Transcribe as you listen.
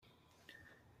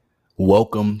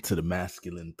Welcome to the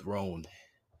Masculine Throne,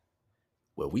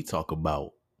 where we talk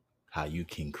about how you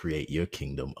can create your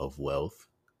kingdom of wealth,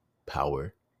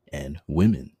 power, and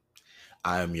women.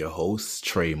 I am your host,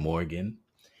 Trey Morgan,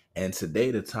 and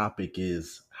today the topic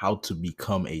is how to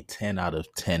become a 10 out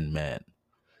of 10 man.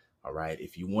 All right.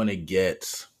 If you want to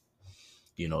get,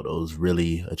 those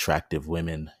really attractive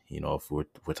women, if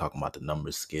we're talking about the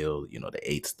number scale, the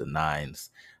eights, the nines,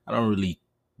 I don't really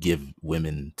give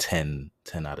women 10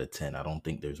 out of 10. I don't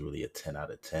think there's really a 10 out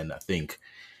of 10. I think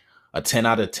a 10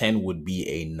 out of 10 would be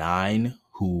a nine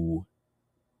who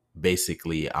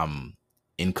basically I'm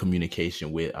in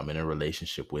communication with, I'm in a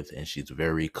relationship with, and she's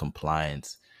very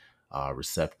compliant,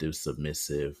 receptive,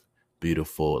 submissive,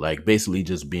 beautiful, like basically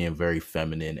just being very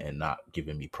feminine and not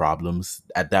giving me problems.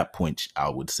 At that point, I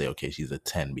would say, okay, she's a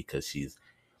 10 because she's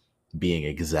being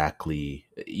exactly,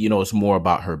 it's more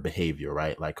about her behavior,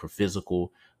 right? Like her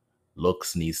physical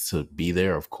looks needs to be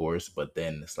there, of course, but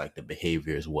then it's like the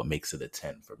behavior is what makes it a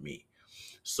 10 for me.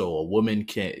 So a woman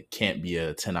can't be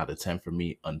a 10 out of 10 for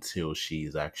me until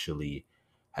she's actually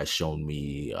has shown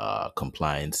me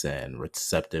compliance and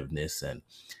receptiveness and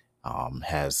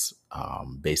has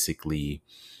basically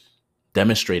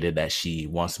demonstrated that she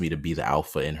wants me to be the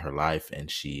alpha in her life and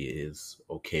she is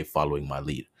okay following my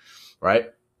lead, right?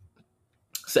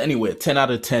 So anyway, 10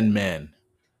 out of 10 men,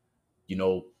 you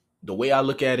know, the way I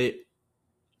look at it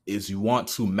is you want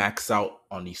to max out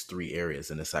on these three areas,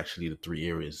 and it's actually the three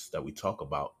areas that we talk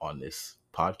about on this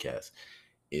podcast.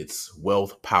 It's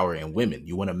wealth, power, and women.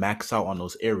 You want to max out on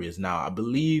those areas. Now, I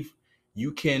believe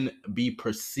you can be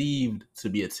perceived to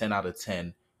be a 10 out of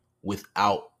 10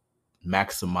 without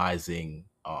maximizing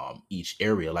each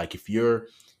area. Like if you're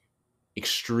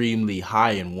extremely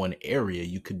high in one area,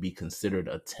 you could be considered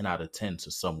a 10 out of 10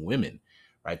 to some women,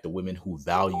 right? The women who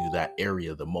value that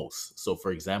area the most. So,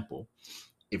 for example,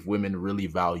 if women really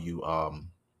value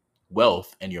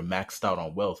wealth and you're maxed out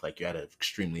on wealth, like you're at an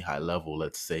extremely high level,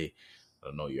 let's say, I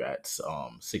don't know, you're at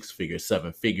six figures,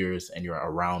 seven figures, and you're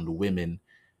around women,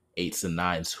 eights and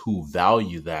nines who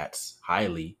value that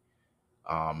highly,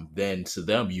 then to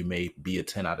them, you may be a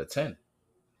 10 out of 10.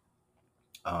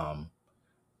 Um,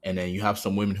 and then you have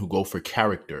some women who go for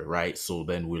character, right? So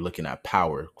then we're looking at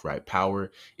power, right?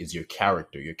 Power is your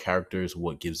character. Your character is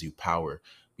what gives you power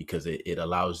because it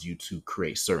allows you to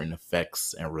create certain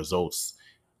effects and results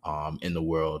in the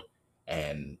world.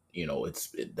 And,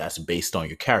 that's based on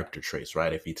your character traits,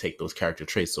 right? If you take those character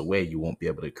traits away, you won't be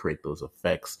able to create those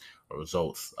effects or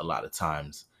results a lot of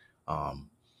times.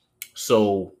 Um,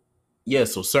 so yeah,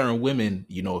 so certain women,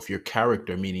 if your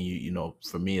character, meaning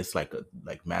for me, it's like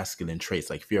masculine traits.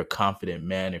 Like if you're a confident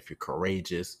man, if you're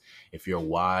courageous, if you're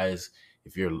wise,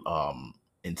 if you're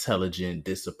intelligent,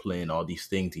 disciplined, all these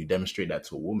things, you demonstrate that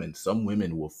to a woman. Some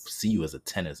women will see you as a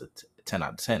 10, 10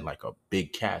 out of 10, like a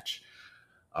big catch.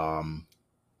 Um,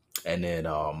 and then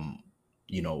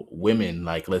women,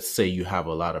 like let's say you have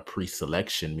a lot of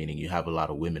pre-selection, meaning you have a lot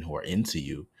of women who are into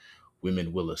you.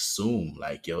 Women will assume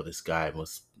like, yo, this guy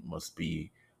must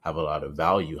be have a lot of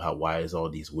value. Why is all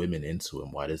these women into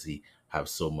him? Why does he have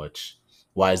so much?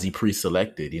 Why is he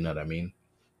pre-selected? You know what I mean?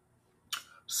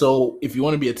 So if you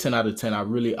want to be a 10 out of 10, I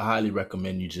really highly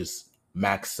recommend you just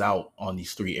max out on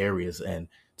these three areas. And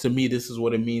to me, this is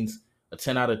what it means. A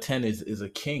 10 out of 10 is a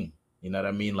king. You know what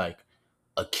I mean? Like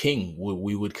a king,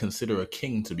 we would consider a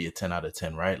king to be a 10 out of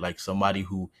 10, right? Like somebody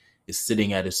who is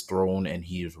sitting at his throne and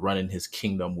he is running his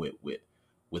kingdom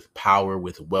with power,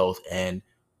 with wealth, and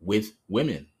with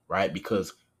women, right?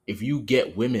 Because if you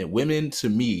get women to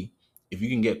me, if you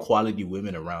can get quality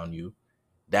women around you,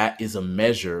 that is a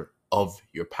measure of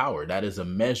your power. That is a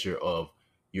measure of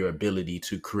your ability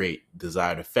to create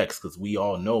desired effects. Because we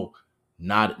all know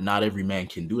not every man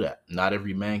can do that. Not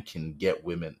every man can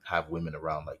have women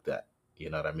around like that. You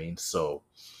know what I mean? So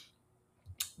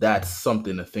that's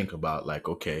something to think about. Like,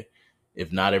 okay,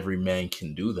 if not every man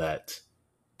can do that,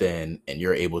 then and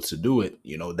you're able to do it,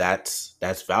 that's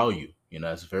value.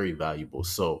 That's very valuable.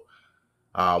 So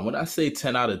when I say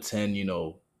 10 out of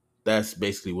 10, that's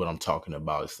basically what I'm talking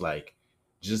about. It's like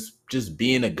just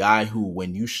being a guy who,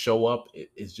 when you show up,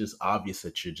 it's just obvious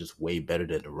that you're just way better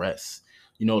than the rest.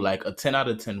 Like a 10 out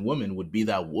of 10 woman would be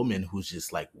that woman who's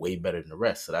just like way better than the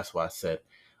rest. So that's why I said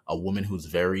a woman who's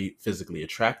very physically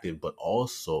attractive, but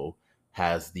also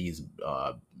has these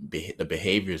the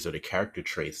behaviors or the character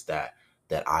traits that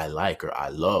I like or I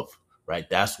love, right?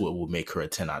 That's what will make her a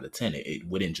 10 out of 10. It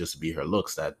wouldn't just be her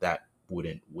looks. That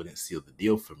wouldn't seal the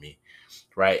deal for me,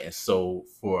 right? And so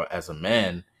for as a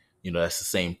man, that's the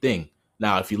same thing.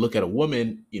 Now, if you look at a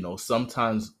woman,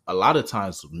 sometimes a lot of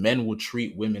times men will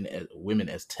treat women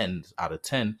as 10 out of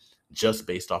 10 just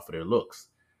based off of their looks,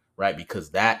 right? Because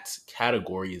that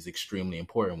category is extremely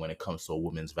important when it comes to a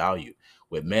woman's value.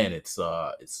 With men, it's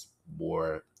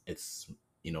more, it's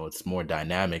more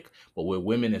dynamic, but with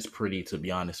women, it's pretty, to be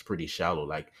honest, pretty shallow.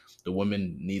 Like, the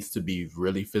woman needs to be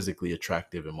really physically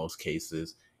attractive in most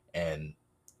cases, and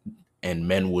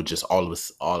men will just all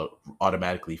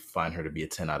automatically find her to be a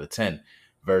 10 out of 10,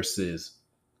 versus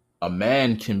a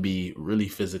man can be really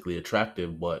physically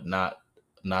attractive, but not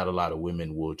a lot of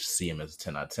women will see him as a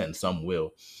 10 out of 10. Some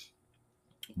will,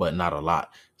 but not a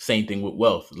lot. Same thing with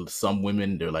wealth. Some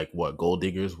women, they're like, what, gold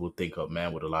diggers, will think a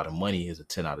man with a lot of money is a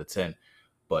 10 out of 10.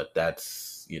 But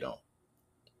that's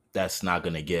not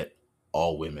going to get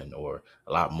all women, or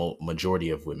a majority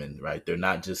of women, right? They're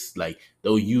not just like,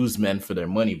 they'll use men for their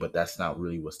money, but that's not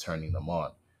really what's turning them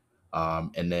on.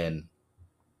 And then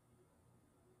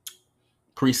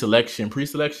pre-selection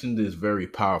is very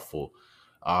powerful,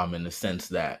 in the sense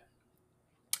that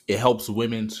it helps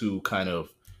women to kind of,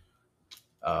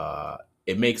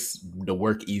 it makes the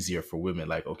work easier for women.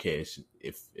 Like, okay,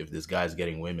 if this guy's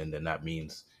getting women, then that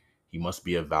means he must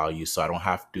be of value. So I don't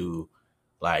have to,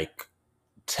 like,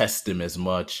 test him as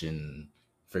much and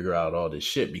figure out all this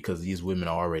shit, because these women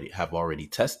have already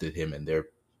tested him and they're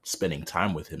spending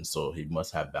time with him. So he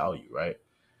must have value, right?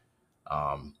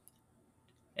 Um,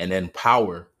 and then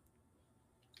power.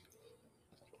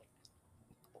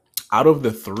 Out of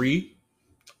the three,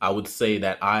 I would say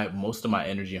that most of my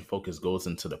energy and focus goes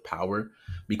into the power,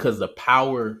 because the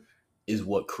power is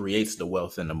what creates the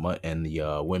wealth and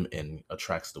the women, and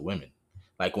attracts the women.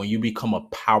 Like, when you become a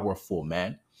powerful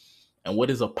man, and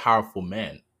what is a powerful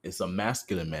man? It's a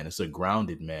masculine man. It's a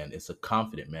grounded man. It's a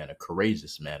confident man, a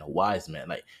courageous man, a wise man.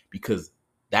 Like, because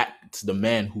that's the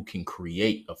man who can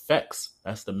create effects.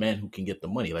 That's the man who can get the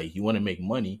money. Like, you want to make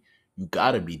money, you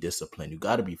got to be disciplined. You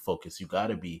got to be focused. You got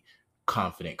to be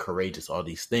confident, courageous, all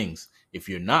these things. If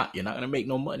you're not going to make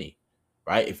no money,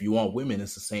 right? If you want women,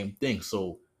 it's the same thing.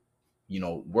 So,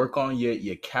 work on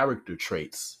your character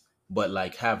traits, but,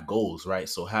 like, have goals, right?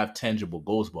 So have tangible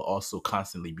goals, but also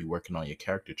constantly be working on your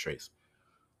character traits.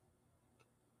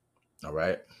 All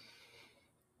right.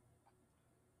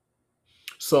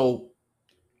 So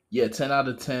yeah, 10 out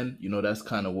of 10, that's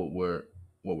kind of what we're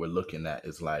looking at,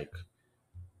 is like,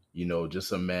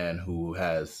 just a man who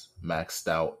has maxed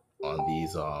out on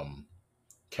these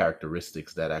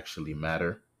characteristics that actually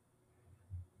matter.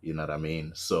 You know what I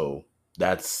mean? So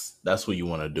that's what you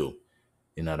want to do.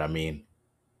 You know what I mean?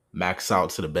 Max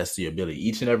out to the best of your ability.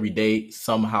 Each and every day,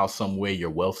 somehow, some way, your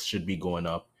wealth should be going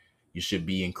up. You should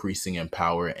be increasing in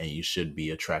power, and you should be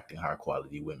attracting higher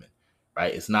quality women,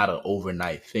 right? It's not an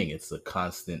overnight thing. It's a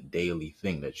constant daily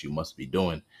thing that you must be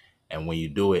doing. And when you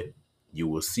do it, you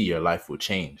will see your life will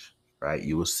change, right?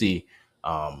 You will see,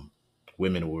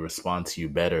 women will respond to you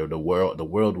better. The world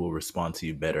will respond to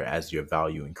you better as your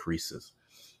value increases.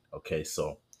 Okay,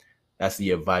 so that's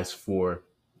the advice for,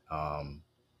 um,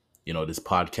 this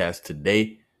podcast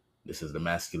today. This is the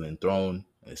Masculine Throne.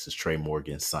 This is Trey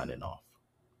Morgan signing off.